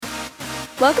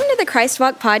Welcome to the Christ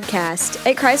Walk podcast.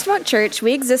 At Christ Walk Church,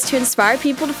 we exist to inspire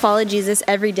people to follow Jesus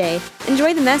every day.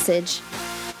 Enjoy the message.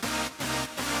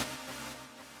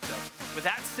 So, with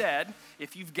that said,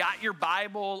 if you've got your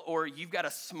Bible or you've got a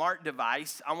smart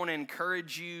device, I want to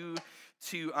encourage you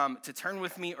to turn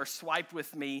with me or swipe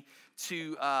with me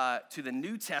to the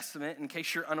New Testament. In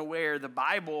case you're unaware, the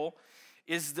Bible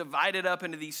is divided up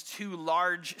into these two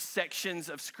large sections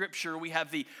of Scripture. We have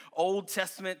the Old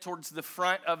Testament towards the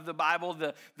front of the Bible,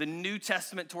 the New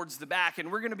Testament towards the back.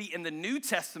 And we're going to be in the New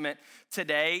Testament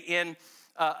today in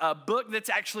a book that's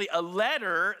actually a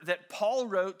letter that Paul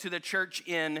wrote to the church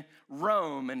in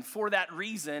Rome. And for that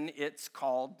reason, it's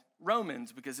called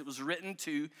Romans, because it was written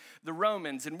to the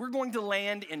Romans. And we're going to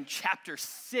land in chapter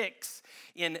 6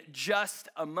 in just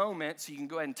a moment. So you can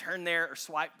go ahead and turn there or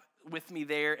swipe with me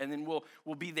there, and then we'll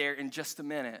be there in just a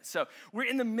minute. So we're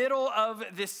in the middle of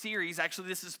this series. Actually,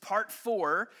 this is part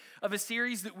 4 of a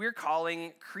series that we're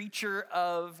calling Creature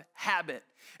of Habit.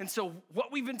 And so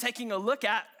what we've been taking a look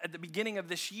at the beginning of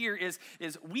this year is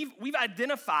we've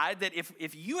identified that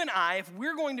if you and I, if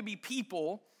we're going to be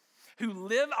people who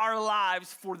live our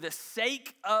lives for the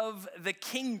sake of the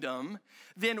kingdom,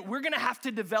 then we're going to have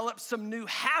to develop some new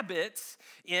habits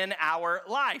in our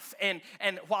life. And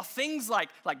while things like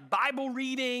Bible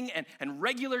reading and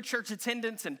regular church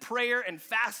attendance and prayer and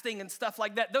fasting and stuff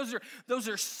like that, those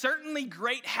are certainly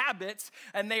great habits,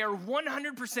 and they are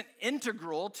 100%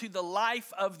 integral to the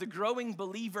life of the growing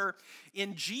believer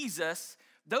in Jesus.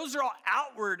 Those are all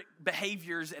outward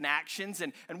behaviors and actions,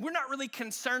 and we're not really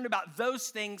concerned about those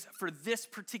things for this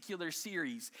particular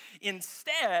series.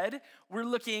 Instead, we're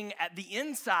looking at the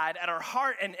inside, at our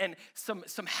heart, and some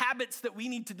habits that we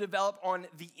need to develop on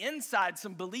the inside,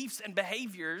 some beliefs and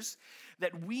behaviors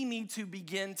that we need to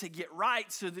begin to get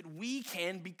right so that we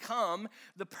can become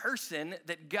the person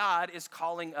that God is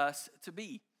calling us to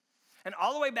be. And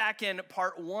all the way back in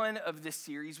part 1 of this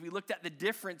series, we looked at the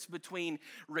difference between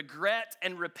regret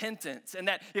and repentance. And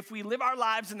that if we live our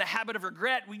lives in the habit of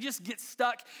regret, we just get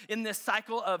stuck in this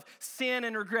cycle of sin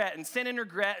and regret, and sin and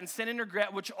regret, and sin and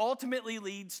regret, which ultimately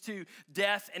leads to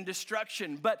death and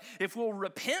destruction. But if we'll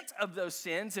repent of those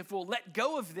sins, if we'll let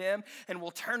go of them and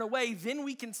we'll turn away, then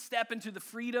we can step into the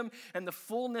freedom and the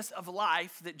fullness of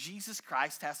life that Jesus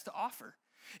Christ has to offer.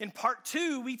 In part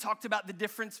 2, we talked about the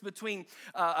difference between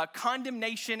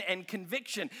condemnation and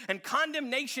conviction. And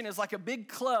condemnation is like a big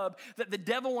club that the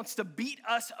devil wants to beat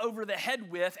us over the head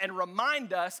with and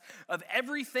remind us of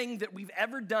everything that we've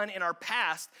ever done in our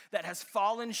past that has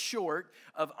fallen short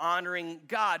of honoring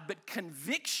God. But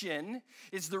conviction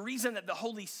is the reason that the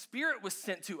Holy Spirit was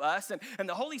sent to us. And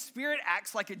the Holy Spirit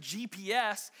acts like a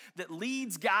GPS that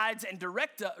leads, guides, and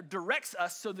directs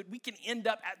us so that we can end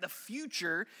up at the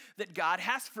future that God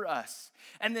has for us.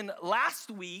 And then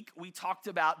last week, we talked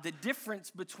about the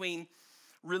difference between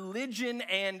religion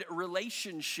and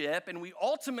relationship, and we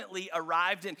ultimately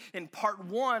arrived in part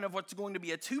 1 of what's going to be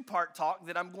a 2-part talk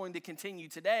that I'm going to continue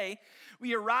today.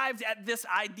 We arrived at this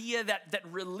idea that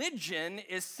religion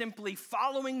is simply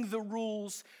following the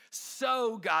rules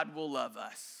so God will love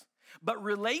us. But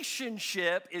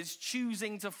relationship is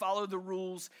choosing to follow the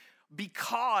rules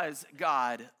because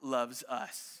God loves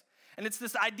us. And it's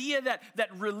this idea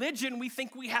that religion, we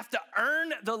think we have to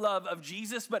earn the love of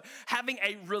Jesus, but having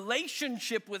a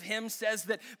relationship with him says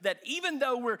that even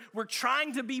though we're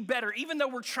trying to be better, even though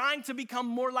we're trying to become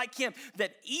more like him,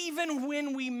 that even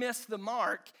when we miss the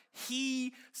mark,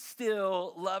 he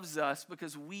still loves us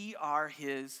because we are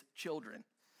his children.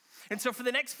 And so for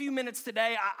the next few minutes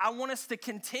today, I want us to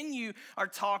continue our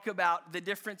talk about the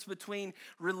difference between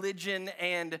religion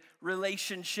and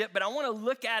relationship, but I want to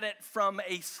look at it from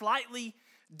a slightly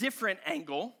different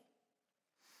angle.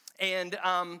 And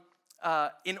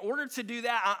in order to do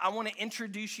that, I want to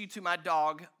introduce you to my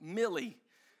dog, Millie.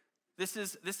 This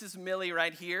is Millie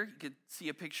right here. You could see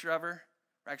a picture of her.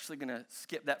 We're actually going to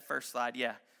skip that first slide.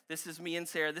 Yeah, this is me and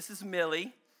Sarah. This is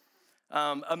Millie.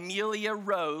 Amelia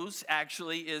Rose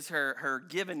actually is her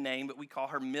given name, but we call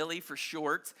her Millie for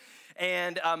short.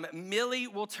 And Millie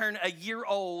will turn a year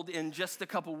old in just a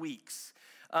couple weeks.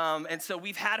 And so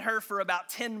we've had her for about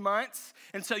 10 months.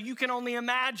 And so you can only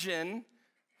imagine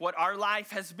what our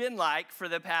life has been like for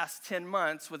the past 10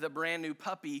 months with a brand new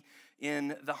puppy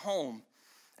in the home.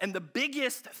 And the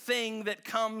biggest thing that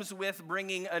comes with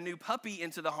bringing a new puppy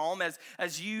into the home,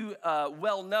 as you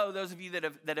well know, those of you that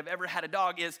have ever had a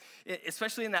dog, is,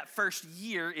 especially in that first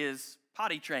year, is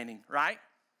potty training, right?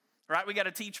 Right? We got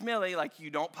to teach Millie, like, you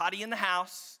don't potty in the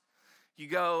house. You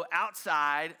go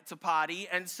outside to potty.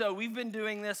 And so we've been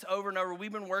doing this over and over.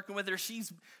 We've been working with her.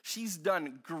 She's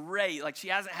done great. Like, she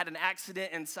hasn't had an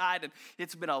accident inside, and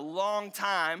it's been a long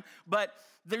time. But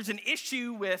there's an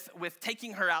issue with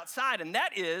taking her outside, and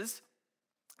that is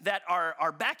that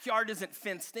our backyard isn't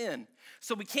fenced in.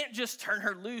 So we can't just turn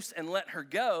her loose and let her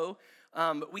go.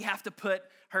 We have to put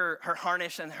her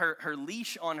harness and her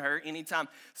leash on her anytime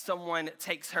someone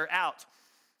takes her out.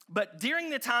 But during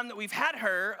the time that we've had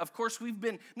her, of course, we've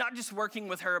been not just working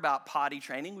with her about potty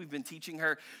training, we've been teaching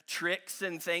her tricks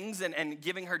and things and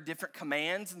giving her different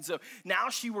commands. And so now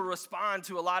she will respond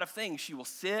to a lot of things. She will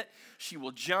sit, she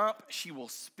will jump, she will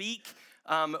speak.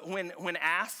 When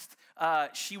asked,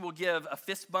 she will give a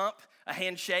fist bump, a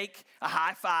handshake, a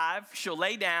high five. She'll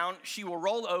lay down, she will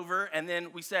roll over, and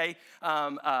then we say,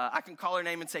 I can call her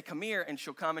name and say, come here, and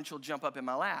she'll come and she'll jump up in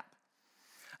my lap.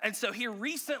 And so here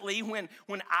recently, when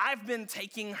I've been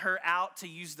taking her out to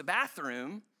use the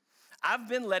bathroom, I've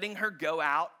been letting her go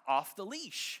out off the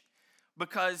leash.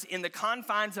 Because in the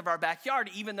confines of our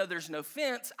backyard, even though there's no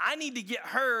fence, I need to get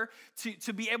her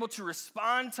to be able to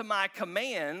respond to my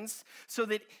commands so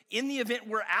that in the event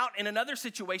we're out in another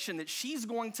situation, that she's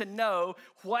going to know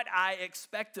what I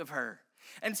expect of her.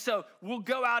 And so we'll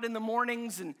go out in the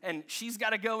mornings, and she's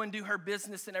got to go and do her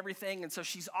business and everything. And so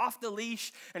she's off the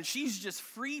leash, and she's just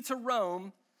free to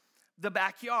roam the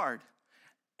backyard.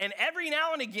 And every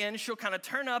now and again, she'll kind of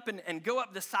turn up and go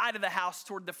up the side of the house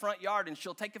toward the front yard, and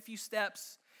she'll take a few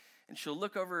steps, and she'll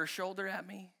look over her shoulder at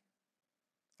me,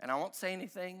 and I won't say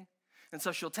anything. And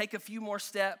so she'll take a few more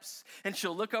steps, and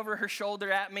she'll look over her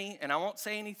shoulder at me, and I won't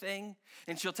say anything.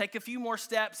 And she'll take a few more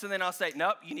steps, and then I'll say,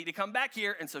 nope, you need to come back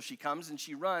here. And so she comes and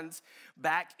she runs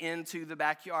back into the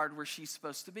backyard where she's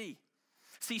supposed to be.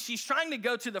 See, she's trying to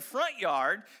go to the front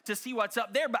yard to see what's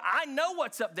up there, but I know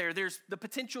what's up there. There's the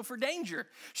potential for danger.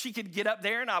 She could get up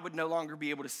there and I would no longer be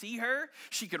able to see her.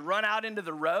 She could run out into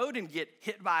the road and get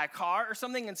hit by a car or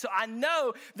something. And so I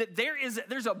know that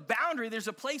there's a boundary, there's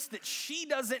a place that she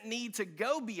doesn't need to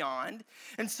go beyond.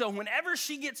 And so whenever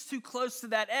she gets too close to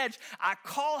that edge, I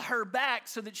call her back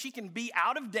so that she can be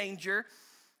out of danger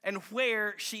and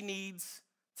where she needs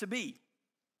to be.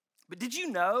 But did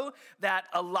you know that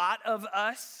a lot of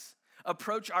us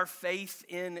approach our faith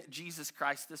in Jesus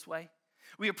Christ this way?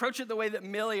 We approach it the way that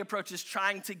Millie approaches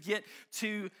trying to get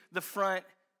to the front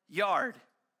yard.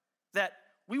 That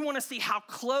we want to see how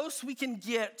close we can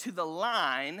get to the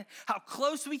line, how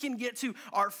close we can get to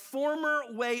our former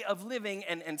way of living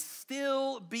and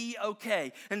still be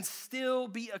okay, and still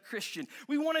be a Christian.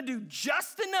 We want to do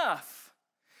just enough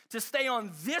to stay on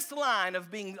this line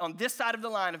of being, on this side of the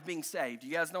line of being saved.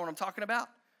 You guys know what I'm talking about,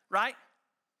 right?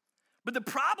 But the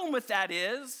problem with that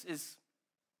is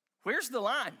where's the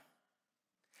line?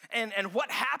 And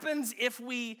what happens if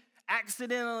we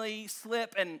accidentally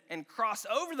slip and cross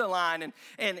over the line?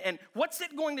 And what's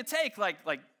it going to take? Like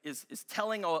is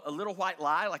telling a little white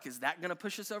lie, like, is that gonna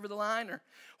push us over the line? Or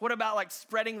what about like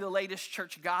spreading the latest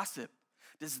church gossip?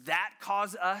 Does that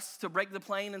cause us to break the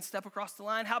plane and step across the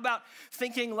line? How about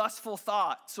thinking lustful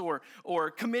thoughts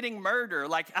or committing murder?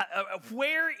 Like,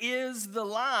 where is the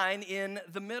line in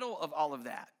the middle of all of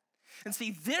that? And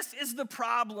see, this is the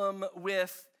problem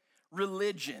with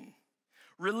religion.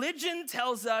 Religion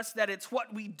tells us that it's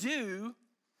what we do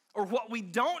or what we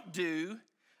don't do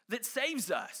that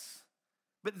saves us.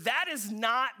 But that is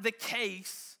not the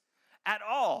case at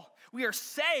all. We are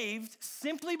saved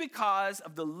simply because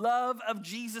of the love of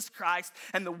Jesus Christ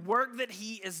and the work that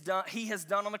he has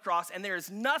done on the cross. And there is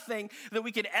nothing that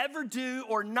we could ever do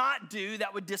or not do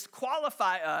that would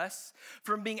disqualify us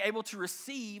from being able to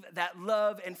receive that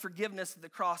love and forgiveness that the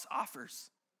cross offers.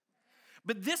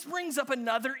 But this brings up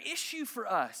another issue for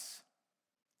us.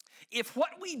 If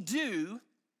what we do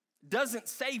doesn't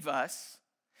save us,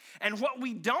 and what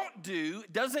we don't do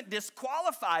doesn't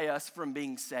disqualify us from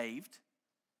being saved,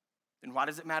 then why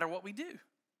does it matter what we do,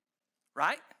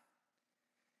 right?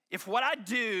 If what I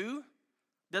do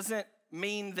doesn't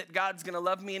mean that God's gonna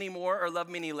love me anymore or love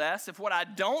me any less, if what I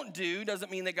don't do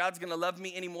doesn't mean that God's gonna love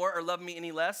me anymore or love me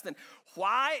any less, then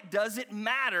why does it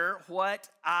matter what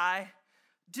I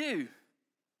do?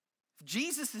 If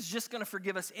Jesus is just gonna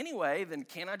forgive us anyway, then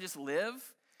can't I just live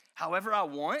however I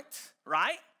want,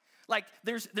 right? Like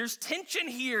there's tension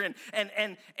here,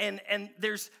 and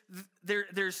there's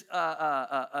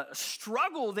a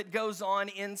struggle that goes on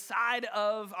inside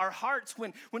of our hearts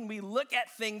when we look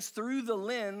at things through the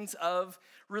lens of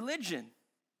religion.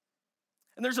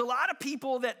 And there's a lot of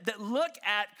people that look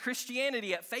at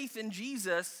Christianity, at faith in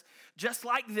Jesus, just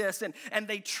like this, and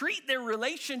they treat their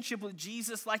relationship with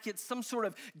Jesus like it's some sort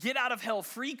of get out of hell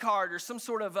free card or some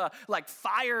sort of like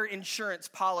fire insurance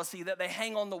policy that they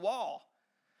hang on the wall.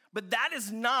 But that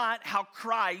is not how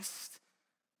Christ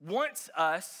wants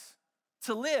us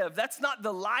to live. That's not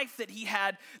the life that he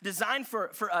had designed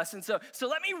for us. And so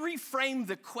let me reframe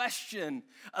the question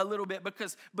a little bit,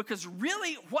 because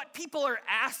really what people are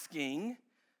asking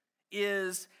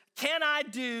is, can I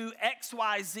do X,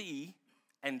 Y, Z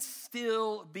and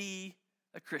still be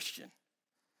a Christian?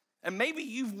 And maybe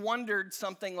you've wondered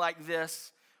something like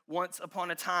this once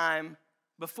upon a time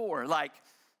before. Like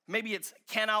maybe it's,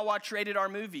 can I watch rated R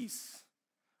movies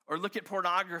or look at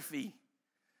pornography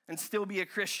and still be a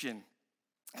Christian?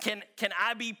 Can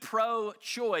I be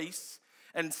pro-choice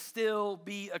and still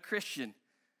be a Christian?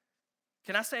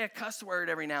 Can I say a cuss word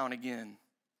every now and again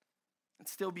and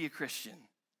still be a Christian?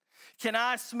 Can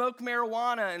I smoke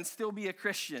marijuana and still be a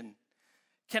Christian?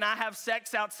 Can I have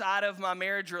sex outside of my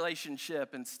marriage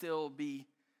relationship and still be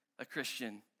a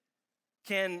Christian?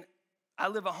 Can I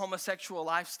live a homosexual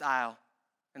lifestyle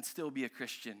and still be a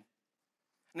Christian?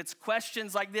 And it's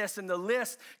questions like this, and the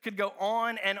list could go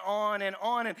on and on and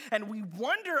on. And we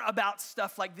wonder about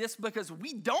stuff like this because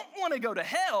we don't want to go to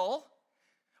hell,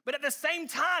 but at the same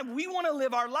time, we want to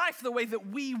live our life the way that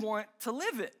we want to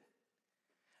live it.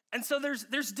 And so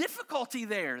there's difficulty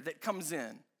there that comes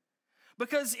in,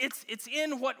 because it's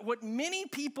in what many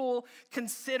people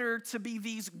consider to be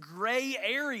these gray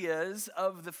areas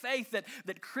of the faith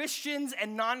that Christians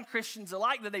and non-Christians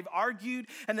alike, that they've argued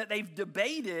and that they've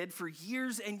debated for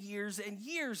years and years and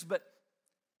years. But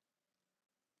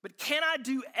can I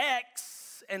do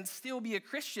X and still be a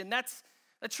Christian? That's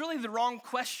really the wrong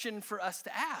question for us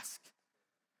to ask.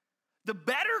 The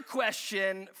better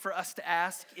question for us to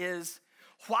ask is,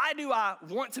 why do I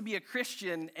want to be a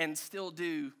Christian and still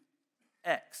do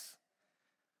X?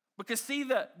 Because see,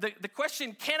 the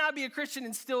question, can I be a Christian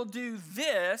and still do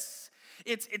this?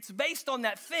 It's based on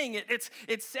that thing.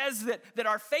 It says that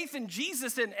our faith in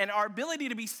Jesus and our ability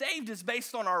to be saved is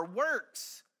based on our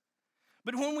works.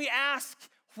 But when we ask,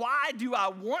 why do I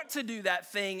want to do that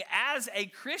thing as a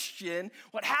Christian?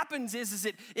 What happens is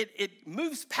it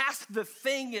moves past the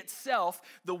thing itself,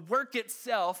 the work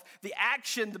itself, the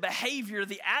action, the behavior,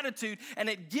 the attitude, and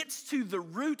it gets to the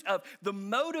root of the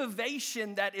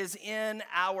motivation that is in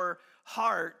our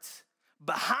heart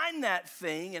behind that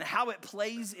thing and how it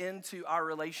plays into our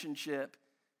relationship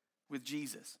with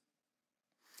Jesus.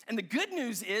 And the good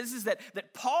news is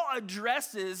that Paul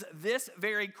addresses this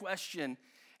very question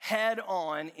head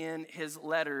on in his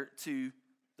letter to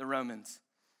the Romans.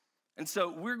 And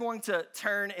so we're going to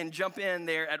turn and jump in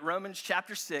there at Romans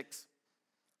chapter 6,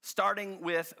 starting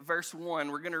with verse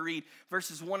 1. We're going to read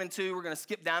verses 1 and 2. We're going to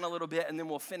skip down a little bit, and then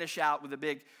we'll finish out with a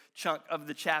big chunk of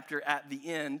the chapter at the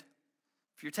end.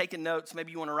 If you're taking notes,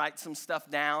 maybe you want to write some stuff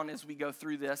down as we go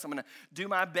through this. I'm going to do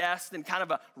my best in kind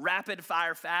of a rapid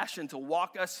fire fashion to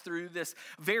walk us through this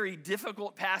very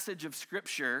difficult passage of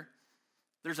Scripture.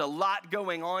 There's a lot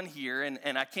going on here,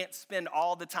 and I can't spend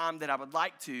all the time that I would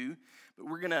like to, but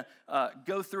we're going to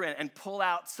go through and pull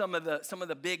out some of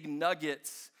the big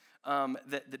nuggets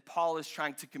that Paul is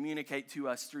trying to communicate to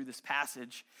us through this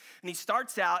passage. And he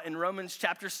starts out in Romans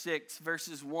chapter 6,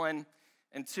 verses 1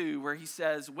 and 2, where he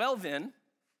says, "Well then,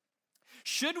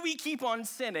 should we keep on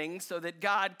sinning so that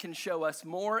God can show us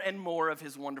more and more of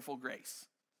his wonderful grace?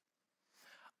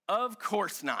 Of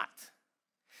course not.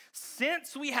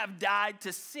 Since we have died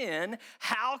to sin,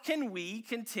 how can we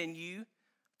continue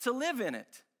to live in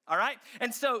it?" All right?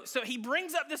 And so he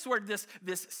brings up this word,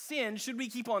 this sin. Should we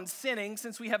keep on sinning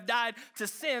since we have died to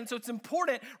sin? So it's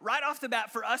important right off the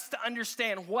bat for us to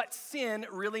understand what sin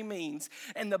really means.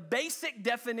 And the basic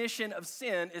definition of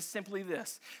sin is simply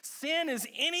this. Sin is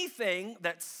anything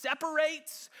that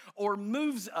separates or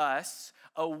moves us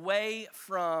away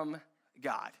from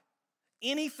God.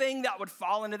 Anything that would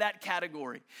fall into that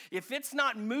category. If it's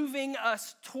not moving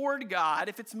us toward God,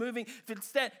 if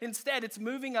instead it's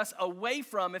moving us away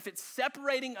from, if it's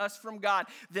separating us from God,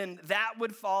 then that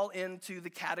would fall into the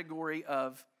category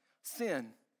of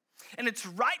sin. And it's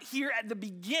right here at the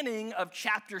beginning of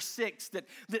chapter 6 that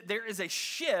there is a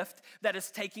shift that is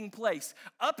taking place.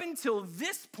 Up until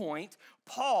this point,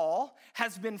 Paul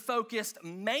has been focused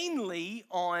mainly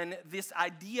on this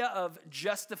idea of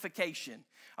justification.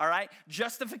 All right?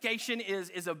 Justification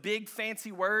is a big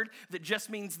fancy word that just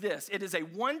means this. It is a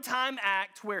one-time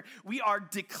act where we are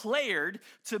declared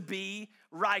to be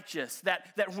righteous.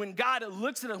 That when God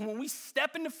looks at us, when we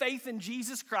step into faith in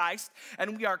Jesus Christ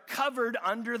and we are covered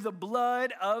under the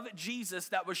blood of Jesus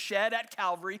that was shed at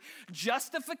Calvary,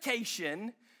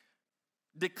 justification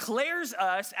declares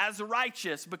us as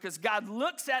righteous because God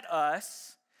looks at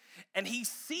us and he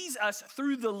sees us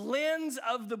through the lens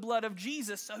of the blood of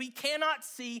Jesus, so he cannot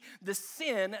see the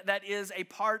sin that is a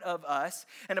part of us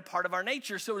and a part of our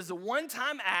nature. So it is a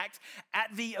one-time act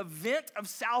at the event of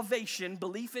salvation,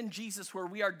 belief in Jesus, where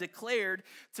we are declared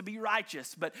to be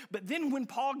righteous. But then when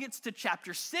Paul gets to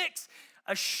chapter 6,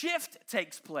 a shift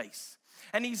takes place.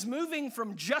 And he's moving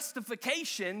from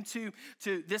justification to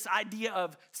this idea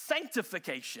of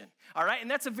sanctification, all right? And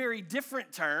that's a very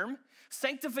different term.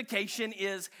 Sanctification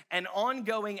is an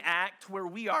ongoing act where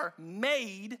we are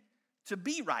made to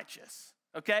be righteous,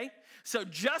 okay? So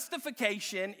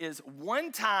justification is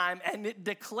one time and it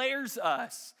declares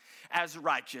us as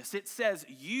righteous. It says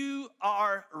you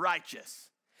are righteous.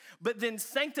 But then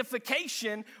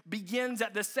sanctification begins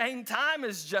at the same time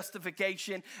as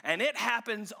justification, and it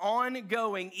happens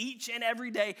ongoing each and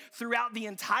every day throughout the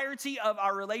entirety of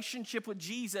our relationship with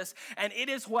Jesus, and it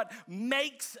is what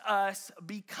makes us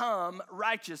become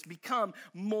righteous, become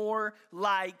more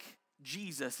like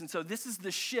Jesus. And so this is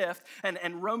the shift, and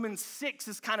Romans 6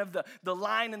 is kind of the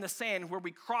line in the sand where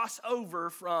we cross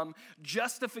over from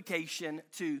justification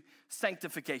to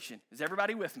sanctification. Is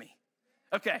everybody with me?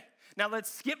 Okay. Now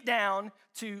let's skip down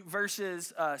to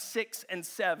verses 6 and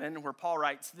 7 where Paul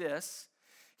writes this.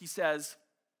 He says,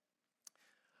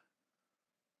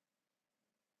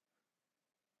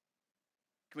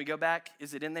 can we go back?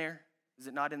 Is it in there? Is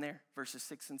it not in there? Verses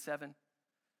 6 and 7?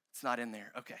 It's not in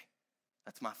there. Okay,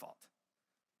 that's my fault.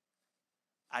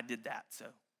 I did that, so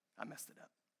I messed it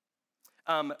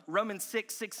up. Romans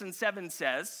 6 and 7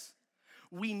 says,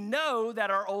 we know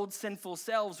that our old sinful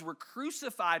selves were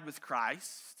crucified with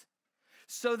Christ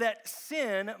so that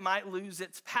sin might lose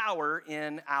its power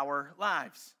in our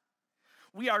lives.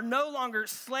 We are no longer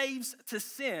slaves to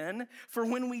sin, for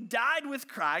when we died with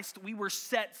Christ, we were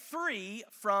set free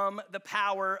from the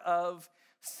power of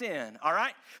sin, all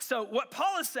right? So what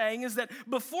Paul is saying is that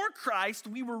before Christ,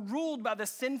 we were ruled by the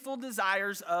sinful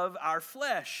desires of our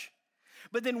flesh.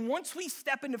 But then once we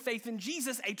step into faith in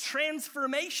Jesus, a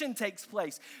transformation takes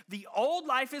place. The old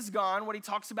life is gone, what he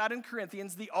talks about in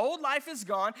Corinthians. The old life is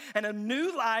gone and a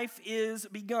new life is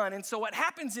begun. And so what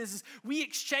happens is we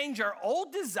exchange our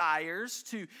old desires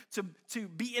to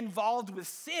be involved with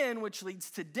sin, which leads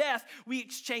to death. We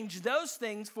exchange those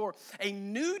things for a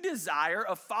new desire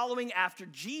of following after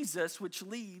Jesus, which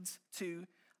leads to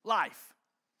life.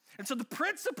 And so the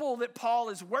principle that Paul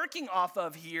is working off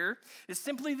of here is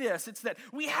simply this. It's that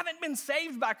we haven't been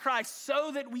saved by Christ so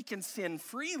that we can sin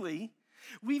freely.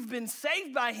 We've been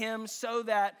saved by him so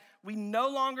that we no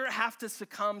longer have to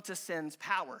succumb to sin's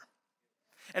power.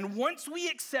 And once we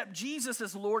accept Jesus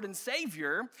as Lord and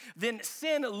Savior, then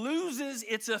sin loses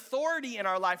its authority in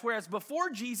our life. Whereas before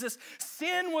Jesus,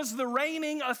 sin was the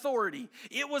reigning authority.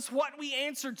 It was what we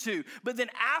answered to. But then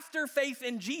after faith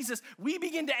in Jesus, we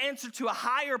begin to answer to a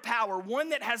higher power, one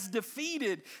that has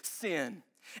defeated sin.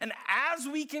 And as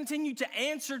we continue to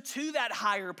answer to that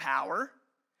higher power,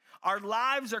 our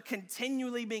lives are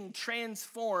continually being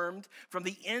transformed from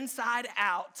the inside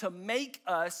out to make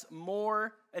us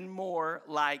more and more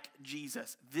like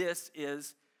Jesus. This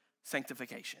is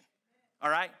sanctification.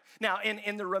 All right? Now,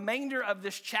 in the remainder of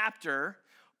this chapter,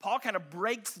 Paul kind of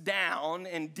breaks down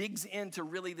and digs into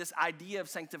really this idea of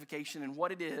sanctification and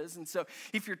what it is. And so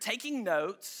if you're taking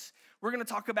notes, we're going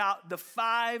to talk about the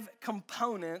 5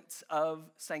 components of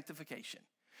sanctification.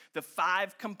 The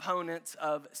 5 components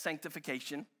of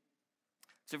sanctification.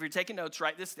 So if you're taking notes,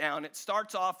 write this down. It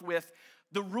starts off with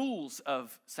the rules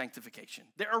of sanctification.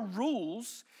 There are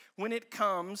rules when it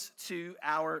comes to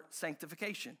our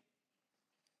sanctification.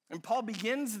 And Paul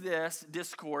begins this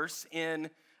discourse in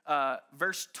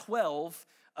verse 12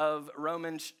 of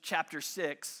Romans chapter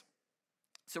 6.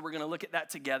 So we're going to look at that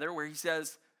together where he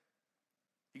says,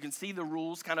 you can see the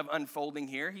rules kind of unfolding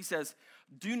here. He says,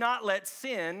 do not let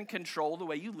sin control the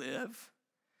way you live.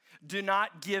 Do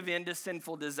not give in to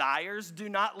sinful desires. Do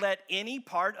not let any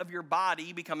part of your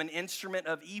body become an instrument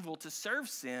of evil to serve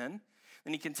sin.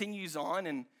 Then he continues on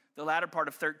in the latter part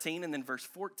of 13 and then verse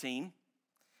 14. He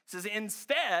says,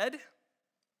 instead,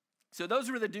 so those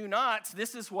were the do nots.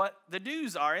 This is what the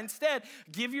do's are. Instead,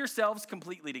 give yourselves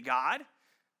completely to God.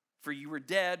 For you were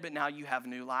dead, but now you have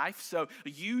new life. So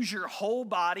use your whole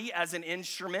body as an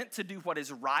instrument to do what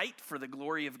is right for the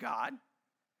glory of God.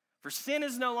 For sin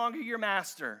is no longer your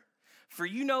master. For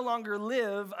you no longer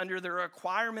live under the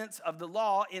requirements of the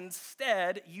law.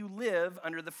 Instead, you live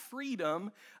under the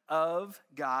freedom of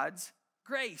God's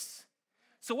grace.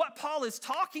 So what Paul is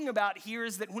talking about here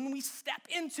is that when we step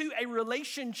into a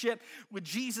relationship with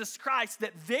Jesus Christ,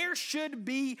 that there should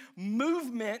be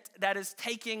movement that is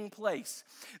taking place.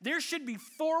 There should be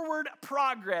forward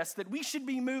progress, that we should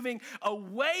be moving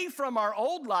away from our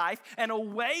old life and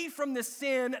away from the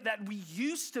sin that we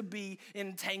used to be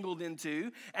entangled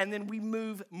into, and then we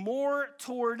move more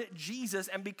toward Jesus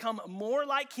and become more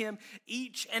like him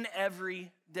each and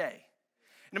every day.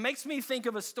 And it makes me think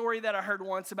of a story that I heard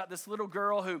once about this little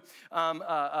girl who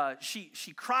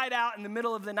she cried out in the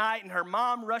middle of the night, and her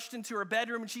mom rushed into her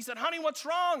bedroom, and she said, "Honey, what's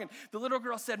wrong?" And the little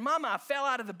girl said, "Mama, I fell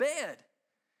out of the bed."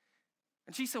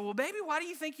 And she said, "Well, baby, why do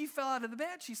you think you fell out of the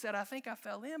bed?" She said, "I think I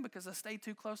fell in because I stayed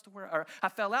too close to I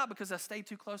fell out because I stayed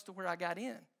too close to where I got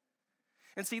in."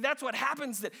 And see, that's what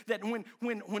happens, that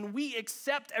when we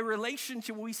accept a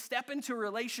relationship, when we step into a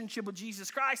relationship with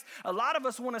Jesus Christ, a lot of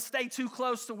us want to stay too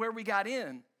close to where we got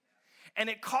in. And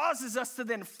it causes us to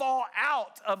then fall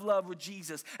out of love with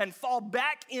Jesus and fall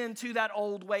back into that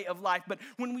old way of life. But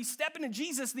when we step into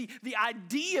Jesus, the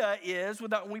idea is,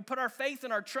 when we put our faith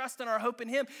and our trust and our hope in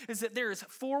him, is that there is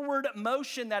forward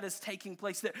motion that is taking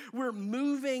place, that we're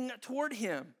moving toward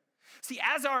him. See,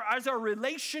 as our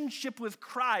relationship with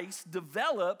Christ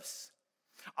develops,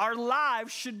 our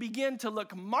lives should begin to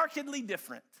look markedly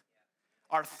different.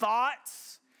 Our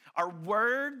thoughts, our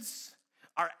words,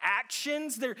 our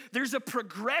actions, there's a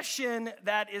progression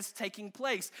that is taking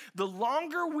place. The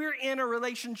longer we're in a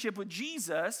relationship with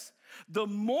Jesus, the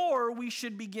more we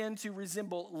should begin to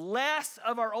resemble less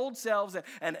of our old selves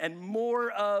and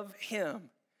more of him.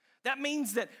 That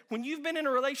means that when you've been in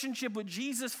a relationship with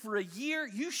Jesus for a year,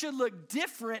 you should look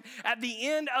different at the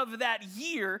end of that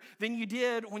year than you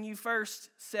did when you first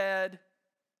said,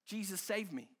 "Jesus,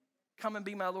 save me. Come and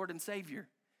be my Lord and Savior."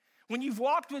 When you've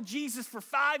walked with Jesus for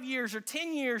 5 years or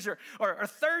 10 years or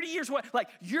 30 years,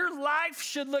 your life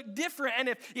should look different. And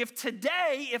if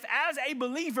today, as a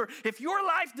believer, if your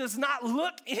life does not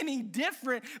look any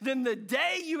different than the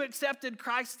day you accepted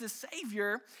Christ as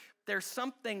Savior, there's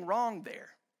something wrong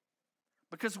there.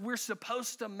 Because we're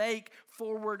supposed to make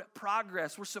forward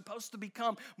progress. We're supposed to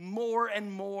become more and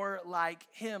more like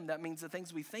him. That means the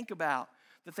things we think about,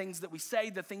 the things that we say,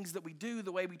 the things that we do,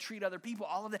 the way we treat other people,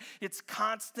 all of that, it's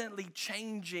constantly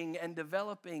changing and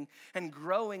developing and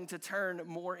growing to turn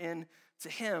more into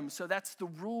him. So that's the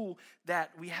rule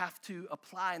that we have to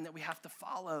apply and that we have to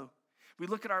follow. We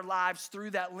look at our lives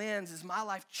through that lens. Is my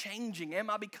life changing? Am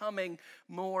I becoming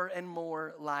more and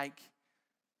more like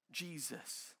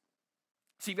Jesus?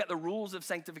 So you've got the rules of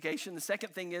sanctification. The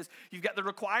second thing is you've got the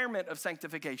requirement of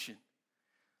sanctification.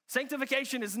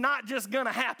 Sanctification is not just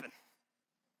gonna happen,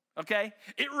 okay?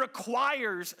 It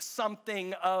requires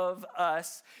something of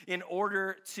us in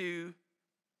order to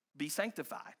be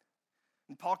sanctified.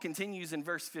 And Paul continues in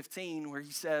verse 15 where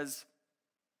he says,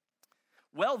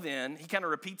 "Well then," he kind of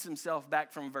repeats himself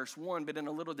back from verse 1, but in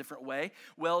a little different way.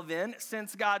 "Well then,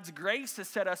 since God's grace has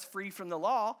set us free from the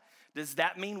law, does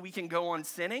that mean we can go on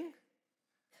sinning?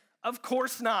 Of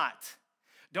course not.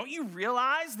 Don't you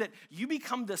realize that you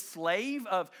become the slave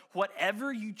of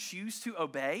whatever you choose to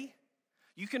obey?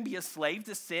 You can be a slave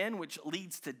to sin, which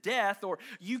leads to death, or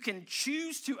you can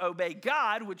choose to obey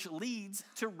God, which leads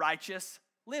to righteous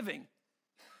living."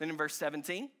 Then in verse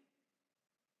 17,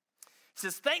 it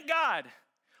says, "Thank God,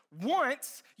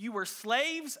 once you were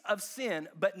slaves of sin,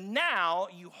 but now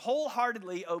you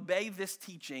wholeheartedly obey this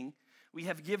teaching we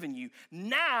have given you.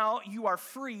 Now you are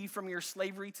free from your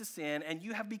slavery to sin, and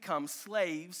you have become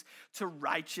slaves to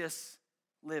righteous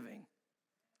living."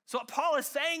 So what Paul is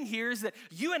saying here is that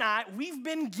you and I, we've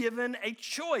been given a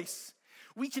choice.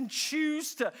 We can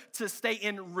choose to stay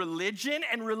in religion,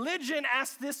 and religion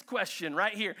asks this question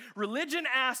right here. Religion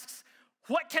asks,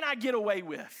 what can I get away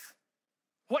with?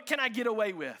 What can I get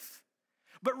away with?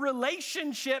 But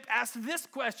relationship asks this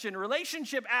question.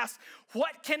 Relationship asks,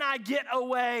 what can I get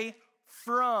away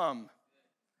from?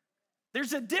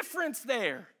 There's a difference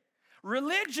there.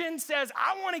 Religion says,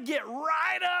 I want to get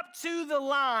right up to the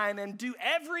line and do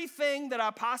everything that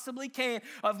I possibly can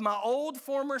of my old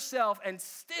former self and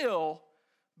still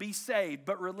be saved.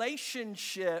 But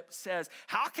relationship says,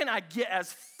 how can I get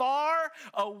as far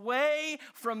away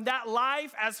from that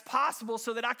life as possible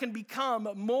so that I can become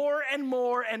more and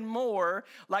more and more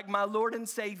like my Lord and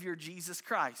Savior, Jesus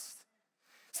Christ?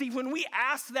 See, when we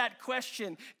ask that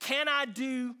question, can I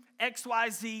do X, Y,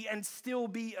 Z and still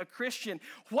be a Christian?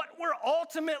 What we're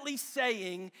ultimately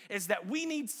saying is that we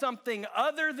need something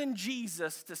other than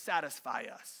Jesus to satisfy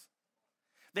us.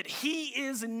 That he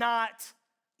is not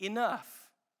enough.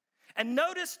 And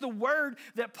notice the word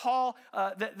that Paul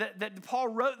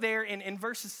wrote there in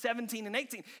verses 17 and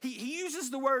 18. He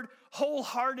uses the word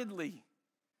wholeheartedly.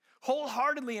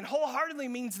 Wholeheartedly, and wholeheartedly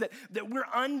means that we're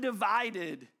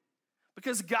undivided.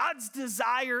 Because God's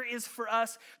desire is for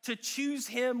us to choose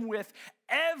him with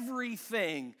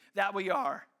everything that we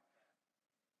are.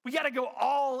 We got to go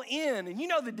all in. And you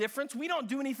know the difference. We don't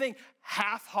do anything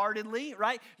half-heartedly,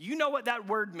 right? You know what that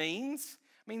word means.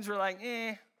 It means we're like,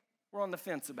 we're on the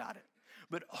fence about it.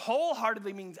 But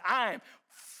wholeheartedly means I am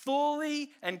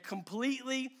fully and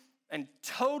completely and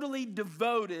totally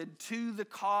devoted to the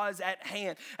cause at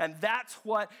hand. And that's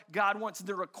what God wants.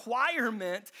 The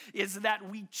requirement is that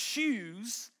we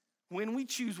choose, when we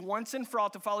choose once and for all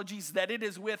to follow Jesus, that it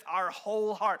is with our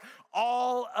whole heart,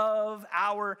 all of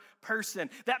our person.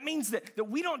 That means that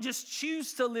we don't just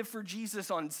choose to live for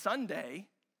Jesus on Sunday.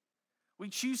 We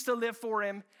choose to live for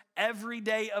him every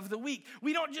day of the week.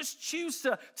 We don't just choose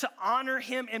to honor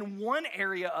him in one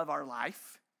area of our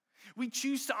life. We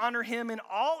choose to honor him in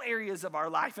all areas of our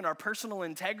life, in our personal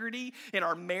integrity, in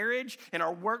our marriage, in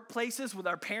our workplaces, with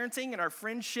our parenting, in our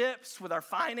friendships, with our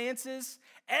finances.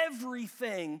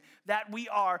 Everything that we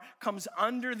are comes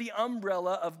under the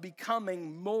umbrella of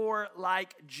becoming more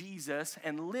like Jesus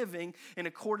and living in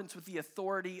accordance with the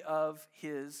authority of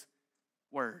his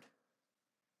word.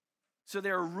 So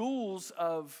there are rules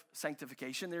of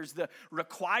sanctification. There's the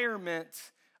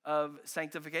requirement of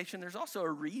sanctification. There's also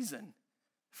a reason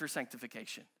for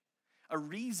sanctification, a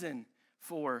reason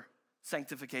for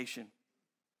sanctification.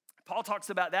 Paul talks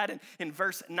about that in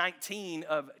verse 19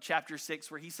 of chapter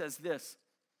 6, where he says this.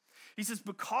 He says,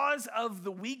 because of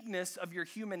the weakness of your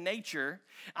human nature,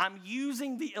 I'm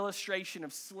using the illustration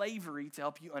of slavery to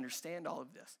help you understand all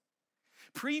of this.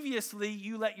 Previously,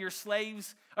 you let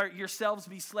yourselves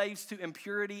be slaves to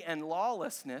impurity and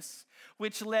lawlessness,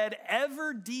 which led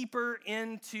ever deeper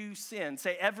into sin.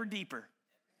 Say, ever deeper.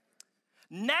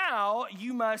 Now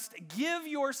you must give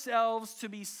yourselves to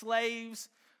be slaves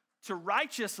to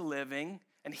righteous living.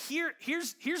 And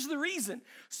here's the reason.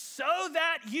 So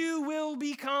that you will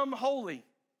become holy.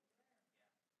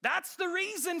 That's the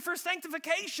reason for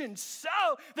sanctification. So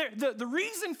the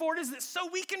reason for it is that so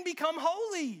we can become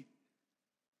holy.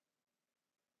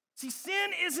 See,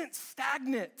 sin isn't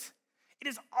stagnant. It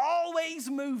is always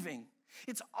moving.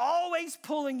 It's always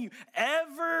pulling you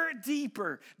ever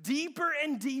deeper, deeper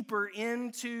and deeper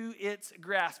into its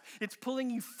grasp. It's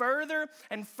pulling you further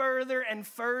and further and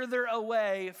further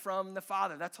away from the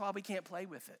Father. That's why we can't play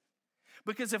with it.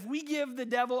 Because if we give the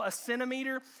devil a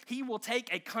centimeter, he will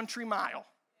take a country mile.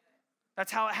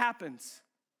 That's how it happens.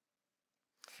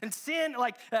 And sin,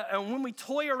 when we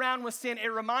toy around with sin, it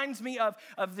reminds me of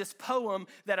this poem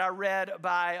that I read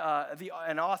by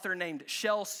an author named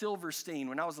Shel Silverstein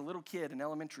when I was a little kid in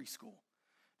elementary school.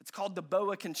 It's called The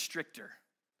Boa Constrictor.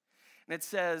 And it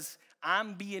says,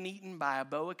 I'm being eaten by a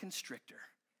boa constrictor,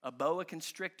 a boa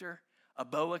constrictor, a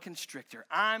boa constrictor.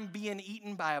 I'm being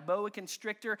eaten by a boa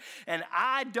constrictor, and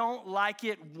I don't like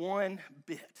it one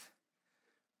bit.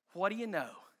 What do you know?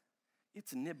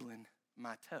 It's nibbling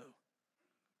my toe.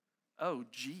 Oh,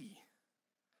 gee,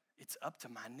 it's up to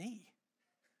my knee.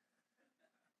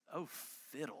 Oh,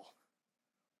 fiddle,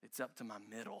 it's up to my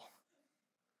middle.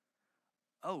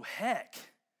 Oh, heck,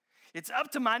 it's up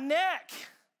to my neck.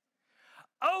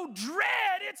 Oh,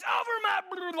 dread, it's over my...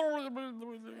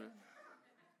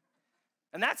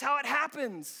 And that's how it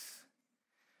happens.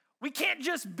 We can't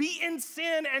just be in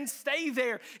sin and stay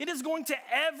there. It is going to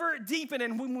ever deepen.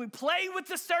 And when we play with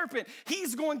the serpent,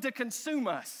 he's going to consume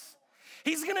us.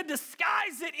 He's going to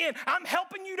disguise it in, I'm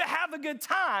helping you to have a good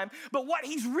time, but what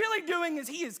he's really doing is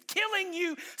he is killing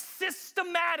you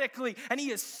systematically, and he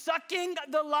is sucking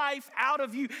the life out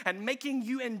of you and making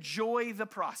you enjoy the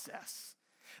process.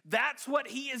 That's what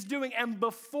he is doing, and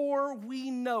before we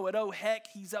know it, oh heck,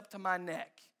 he's up to my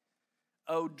neck.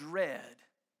 Oh dread.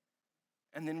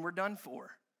 And then we're done for,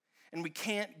 and we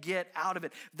can't get out of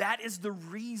it. That is the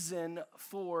reason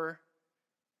for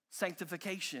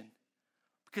sanctification.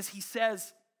 Because he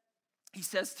says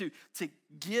to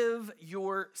give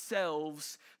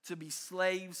yourselves to be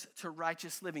slaves to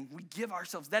righteous living. We give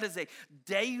ourselves. That is a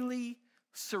daily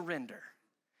surrender.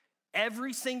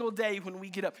 Every single day when we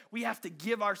get up, we have to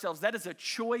give ourselves. That is a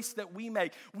choice that we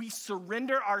make. We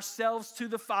surrender ourselves to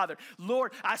the Father.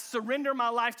 Lord, I surrender my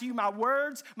life to you, my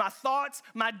words, my thoughts,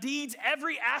 my deeds,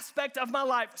 every aspect of my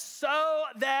life, so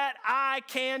that I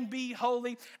can be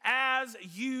holy as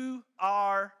you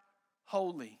are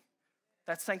holy.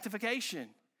 That's sanctification.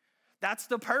 That's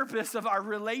the purpose of our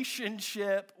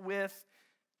relationship with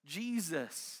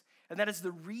Jesus. And that is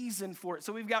the reason for it.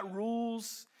 So we've got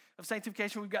rules of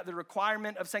sanctification. We've got the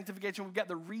requirement of sanctification. We've got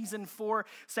the reason for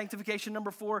sanctification.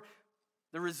 Number 4,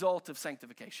 the result of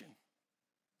sanctification.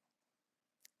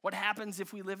 What happens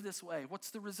if we live this way?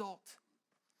 What's the result?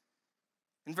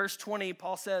 In verse 20,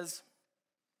 Paul says,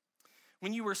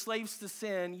 when you were slaves to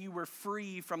sin, you were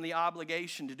free from the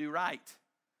obligation to do right.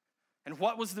 And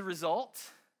what was the result?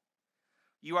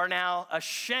 You are now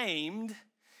ashamed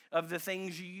of the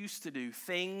things you used to do,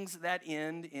 things that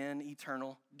end in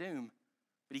eternal doom.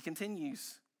 But he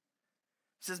continues.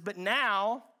 He says, but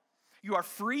now you are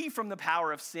free from the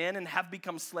power of sin and have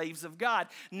become slaves of God.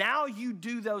 Now you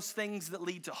do those things that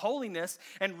lead to holiness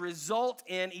and result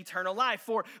in eternal life.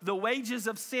 For the wages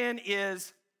of sin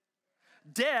is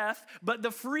death, but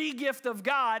the free gift of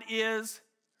God is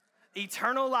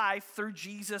eternal life through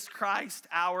Jesus Christ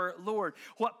our Lord.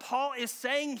 What Paul is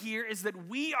saying here is that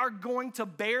we are going to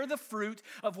bear the fruit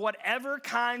of whatever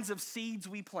kinds of seeds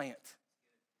we plant.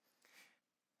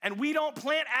 And we don't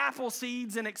plant apple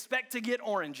seeds and expect to get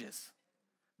oranges.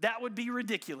 That would be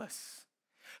ridiculous.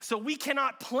 So we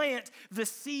cannot plant the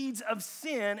seeds of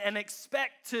sin and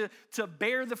expect to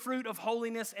bear the fruit of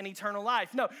holiness and eternal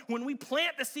life. No, when we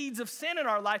plant the seeds of sin in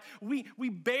our life, we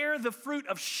bear the fruit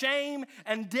of shame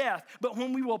and death. But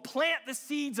when we will plant the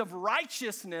seeds of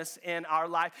righteousness in our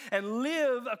life and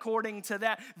live according to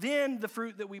that, then the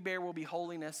fruit that we bear will be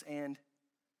holiness and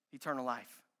eternal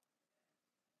life.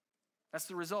 That's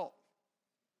the result.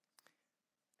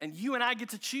 And you and I get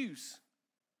to choose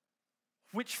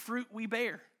which fruit we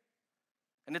bear.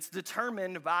 And it's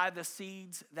determined by the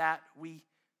seeds that we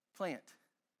plant.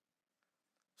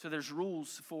 So there's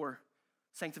rules for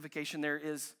sanctification. There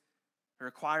is a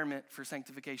requirement for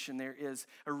sanctification. There is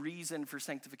a reason for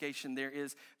sanctification. There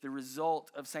is the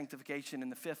result of sanctification.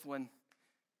 And the fifth one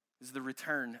is the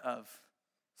return of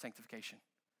sanctification.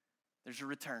 There's a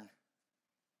return.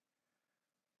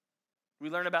 We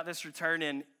learn about this return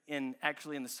in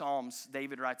the Psalms.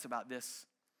 David writes about this.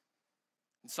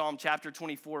 In Psalm chapter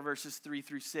 24, verses 3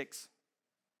 through 6,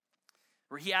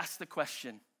 where he asks the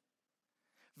question,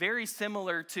 very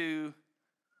similar to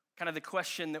kind of the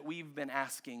question that we've been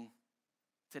asking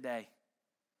today.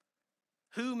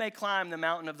 Who may climb the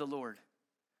mountain of the Lord?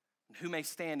 And who may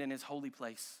stand in his holy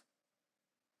place?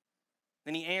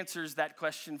 Then he answers that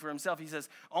question for himself. He says,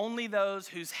 only those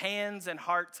whose hands and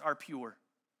hearts are pure,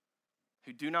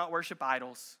 who do not worship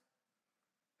idols,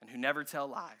 and who never tell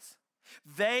lies.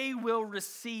 They will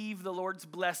receive the Lord's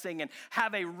blessing and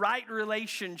have a right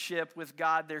relationship with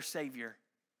God, their Savior.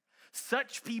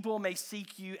 Such people may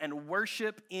seek you and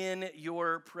worship in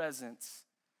your presence,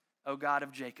 O God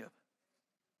of Jacob.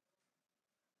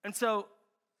 And so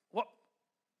what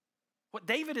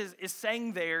David is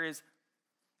saying there is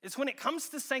when it comes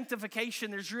to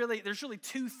sanctification, there's really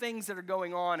two things that are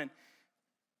going on. And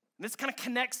this kind of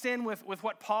connects in with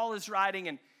what Paul is writing.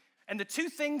 And the two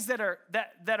things that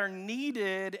are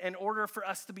needed in order for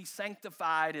us to be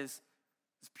sanctified is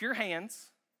pure hands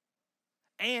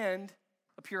and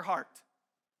a pure heart.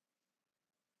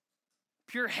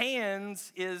 Pure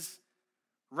hands is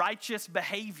righteous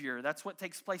behavior. That's what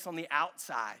takes place on the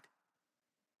outside.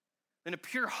 Then a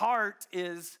pure heart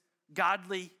is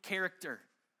godly character.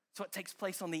 It's what takes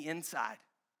place on the inside.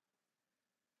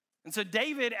 And so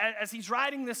David, as he's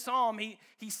writing this psalm,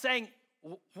 he's saying,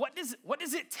 what does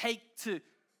it take to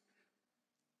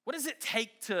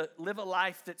live a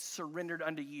life that's surrendered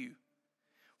unto you?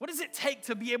 What does it take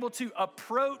to be able to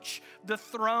approach the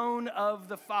throne of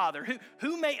the Father?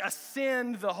 Who may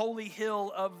ascend the holy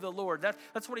hill of the Lord?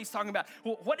 That's what he's talking about.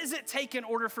 Well, what does it take in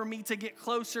order for me to get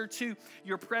closer to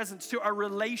your presence, to a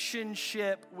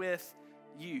relationship with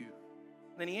you?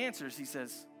 And then he answers, he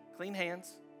says, clean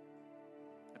hands,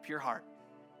 a pure heart.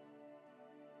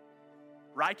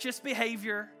 Righteous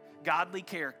behavior, godly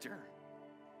character.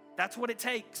 That's what it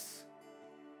takes.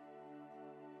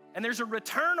 And there's a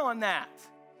return on that.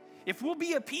 If we'll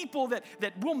be a people that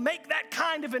will make that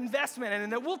kind of investment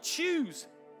and that we'll choose,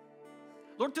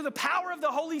 Lord, through the power of the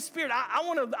Holy Spirit, I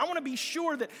want to be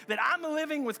sure that I'm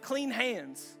living with clean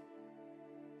hands.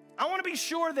 I want to be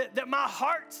sure that my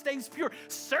heart stays pure.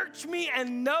 Search me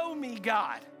and know me,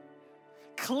 God.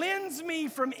 Cleanse me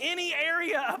from any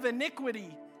area of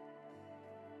iniquity.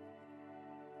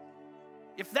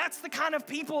 If that's the kind of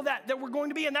people that we're going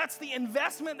to be, and that's the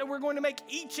investment that we're going to make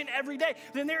each and every day,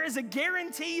 then there is a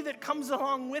guarantee that comes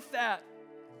along with that.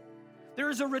 There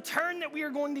is a return that we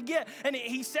are going to get. And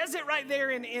he says it right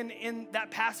there in that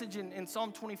passage in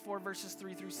Psalm 24, verses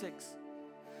 3 through 6.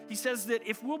 He says that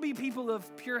if we'll be people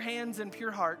of pure hands and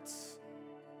pure hearts,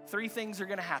 three things are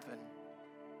going to happen.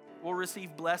 We'll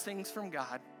receive blessings from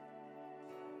God.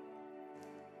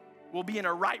 We'll be in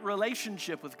a right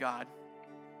relationship with God.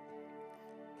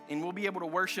 And we'll be able to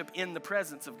worship in the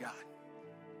presence of God.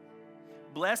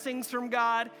 Blessings from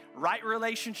God, right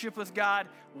relationship with God,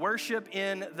 worship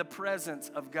in the presence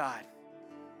of God.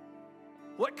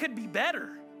 what could be better,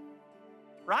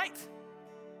 right?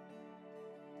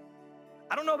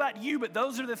 I don't know about you, but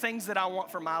those are the things that I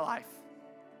want for my life.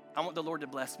 I want the Lord to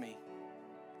bless me.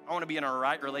 I want to be in a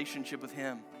right relationship with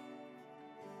him.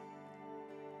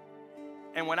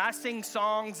 And when I sing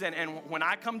songs and when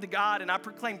I come to God and I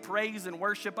proclaim praise and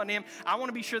worship on him, I want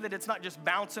to be sure that it's not just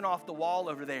bouncing off the wall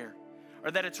over there or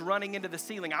that it's running into the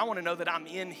ceiling. I want to know that I'm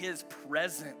in his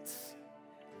presence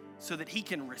so that he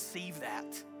can receive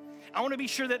that. I want to be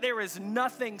sure that there is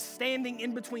nothing standing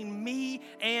in between me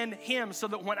and him so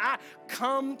that when I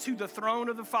come to the throne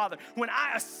of the Father, when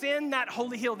I ascend that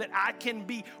holy hill, that I can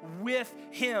be with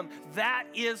him. That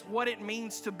is what it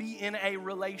means to be in a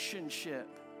relationship.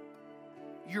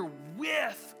 You're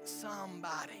with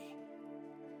somebody.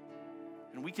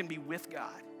 And we can be with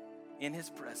God in his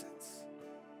presence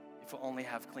if we'll only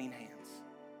have clean hands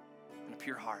and a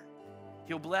pure heart.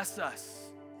 He'll bless us.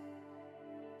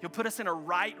 He'll put us in a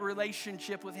right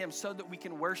relationship with him so that we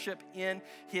can worship in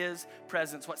his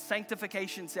presence. What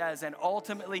sanctification says and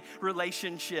ultimately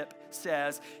relationship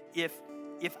says, if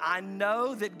I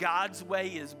know that God's way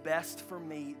is best for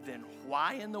me, then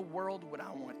why in the world would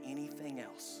I want anything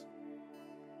else?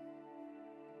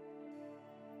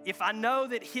 If I know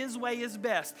that his way is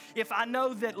best, if I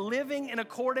know that living in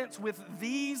accordance with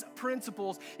these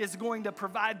principles is going to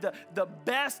provide the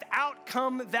best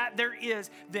outcome that there is,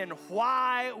 then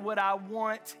why would I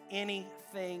want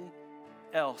anything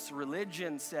else?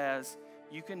 Religion says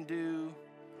you can do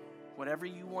whatever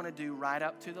you want to do right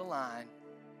up to the line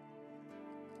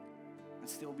and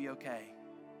still be okay.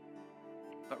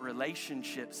 But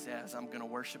relationship says I'm going to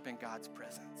worship in God's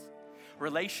presence.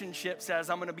 Relationship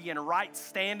says I'm going to be in right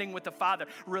standing with the Father.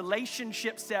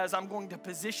 Relationship says I'm going to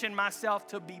position myself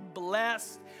to be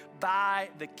blessed by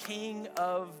the King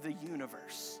of the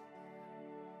universe.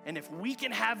 And if we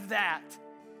can have that,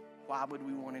 why would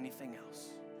we want anything else?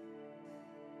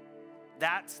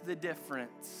 That's the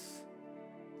difference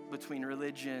between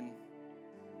religion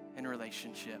and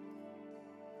relationship.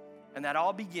 And that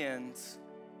all begins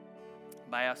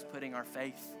by us putting our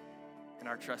faith and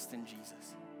our trust in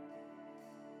Jesus.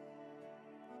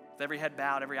 With every head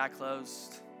bowed, every eye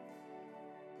closed.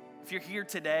 If you're here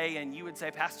today and you would say,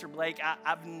 Pastor Blake,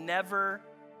 I've never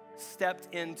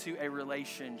stepped into a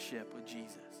relationship with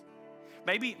Jesus.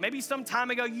 Maybe some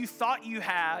time ago you thought you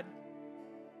had,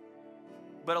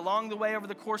 but along the way over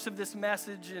the course of this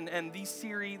message and this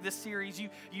series,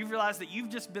 you realized that you've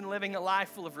just been living a life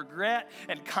full of regret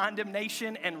and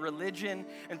condemnation and religion.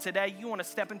 And today you want to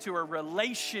step into a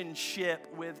relationship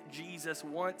with Jesus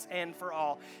once and for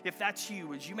all. If that's you,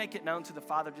 would you make it known to the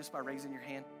Father just by raising your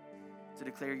hand to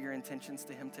declare your intentions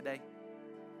to him today?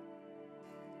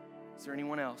 Is there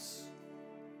anyone else?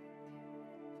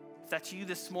 If that's you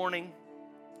this morning,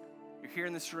 you're here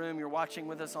in this room, you're watching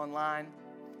with us online,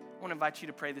 I want to invite you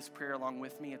to pray this prayer along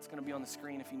with me. It's going to be on the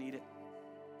screen if you need it.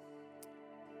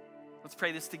 Let's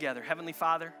pray this together. Heavenly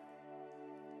Father,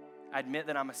 I admit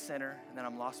that I'm a sinner and that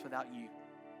I'm lost without you.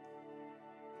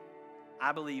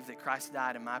 I believe that Christ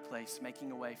died in my place, making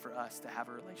a way for us to have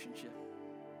a relationship.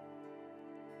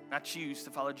 And I choose to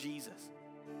follow Jesus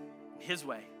in his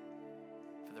way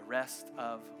for the rest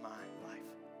of my life.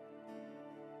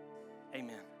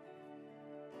 Amen.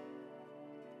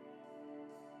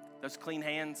 Those clean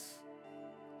hands,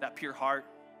 that pure heart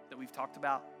that we've talked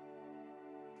about,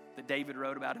 that David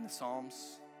wrote about in the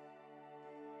Psalms,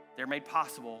 they're made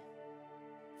possible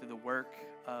through the work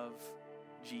of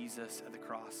Jesus at the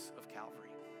cross of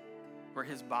Calvary, where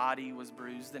his body was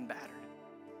bruised and battered,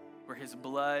 where his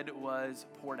blood was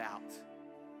poured out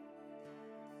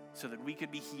so that we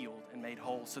could be healed and made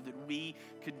whole, so that we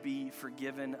could be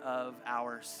forgiven of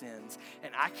our sins.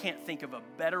 And I can't think of a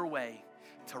better way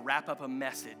to wrap up a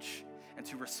message and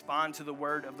to respond to the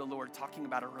word of the Lord, talking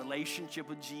about a relationship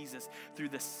with Jesus through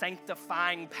the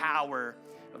sanctifying power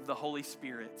of the Holy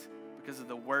Spirit because of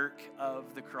the work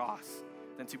of the cross,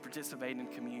 than to participate in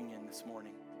communion this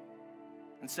morning.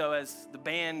 And so as the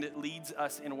band leads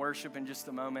us in worship in just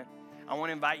a moment, I want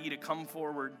to invite you to come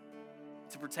forward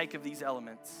to partake of these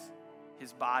elements.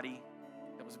 His body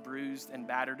that was bruised and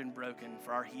battered and broken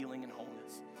for our healing and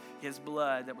wholeness. His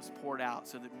blood that was poured out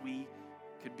so that we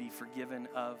could be forgiven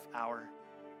of our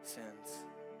sins.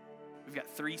 We've got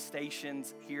 3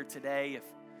 stations here today. If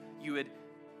you would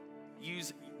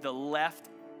use the left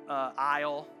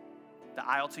aisle, the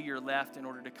aisle to your left in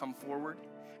order to come forward,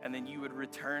 and then you would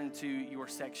return to your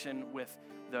section with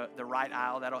the right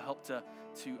aisle. That'll help to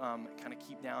kind of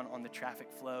keep down on the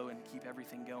traffic flow and keep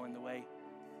everything going the way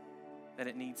that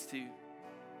it needs to.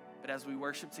 But as we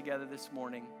worship together this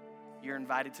morning, you're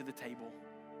invited to the table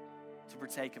to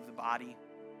partake of the body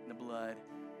and the blood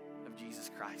of of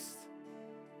Jesus Christ.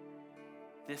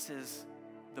 This is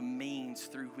the means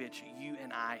through which you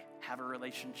and I have a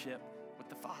relationship with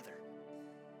the Father.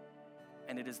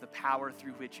 And it is the power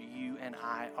through which you and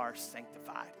I are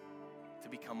sanctified to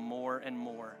become more and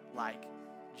more like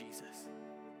Jesus.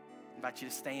 I invite you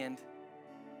to stand.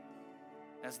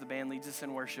 As the band leads us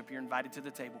in worship, you're invited to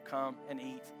the table. Come and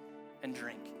eat and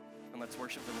drink, and let's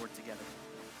worship the Lord together.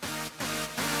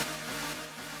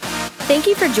 Thank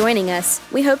you for joining us.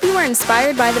 We hope you were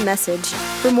inspired by the message.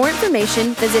 For more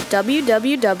information, visit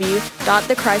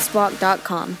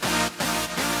www.thechristwalk.com.